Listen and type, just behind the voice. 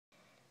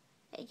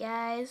Hey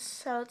guys,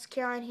 so it's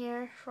Caroline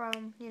here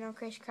from,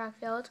 Creation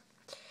Crackfield.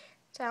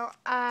 So,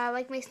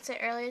 like Mason said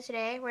earlier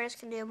today, we're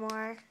just going to do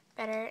more,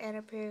 better, and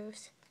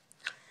improved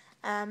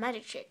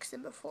magic tricks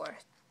than before.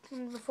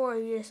 Before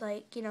we were just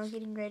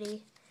getting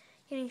ready,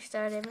 getting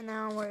started, but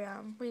now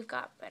we've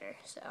got better,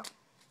 so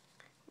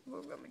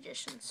we're real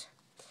magicians.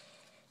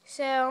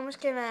 So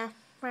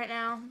right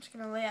now, I'm just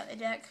going to lay out the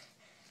deck,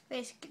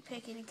 basically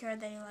pick any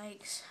card that he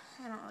likes.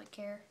 I don't really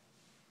care.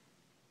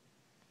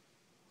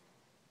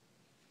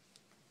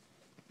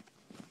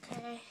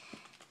 Okay.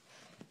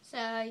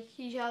 So,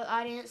 you show the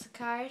audience the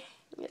card.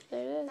 Yep, there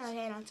it is.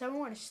 Okay, now tell me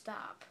where to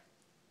stop.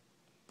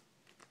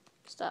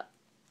 Stop.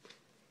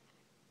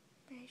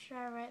 Make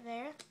sure right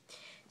there.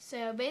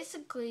 So,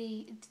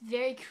 basically, it's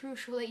very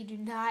crucial that you do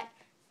not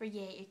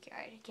forget your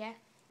card, okay?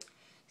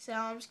 So,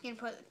 I'm just going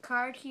to put the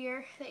card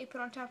here that you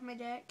put on top of my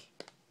deck.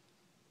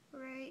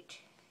 Right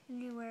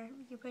anywhere.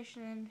 You can push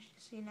it in.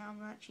 See, now I'm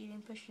not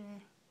cheating, pushing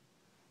it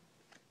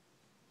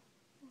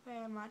in.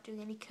 Okay, I'm not doing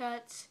any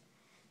cuts.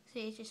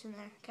 See, it's just in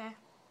there, okay?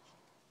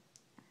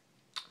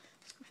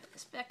 Put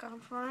this back on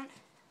front.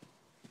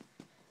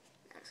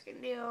 Now I'm just going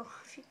to do a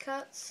few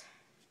cuts.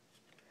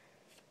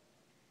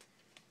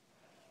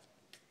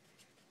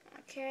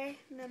 Okay,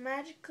 now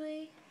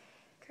magically,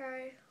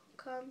 card will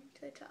come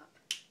to the top.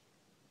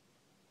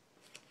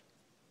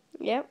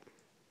 Yep.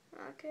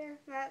 Okay,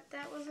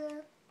 that was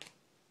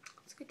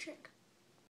that's a good trick.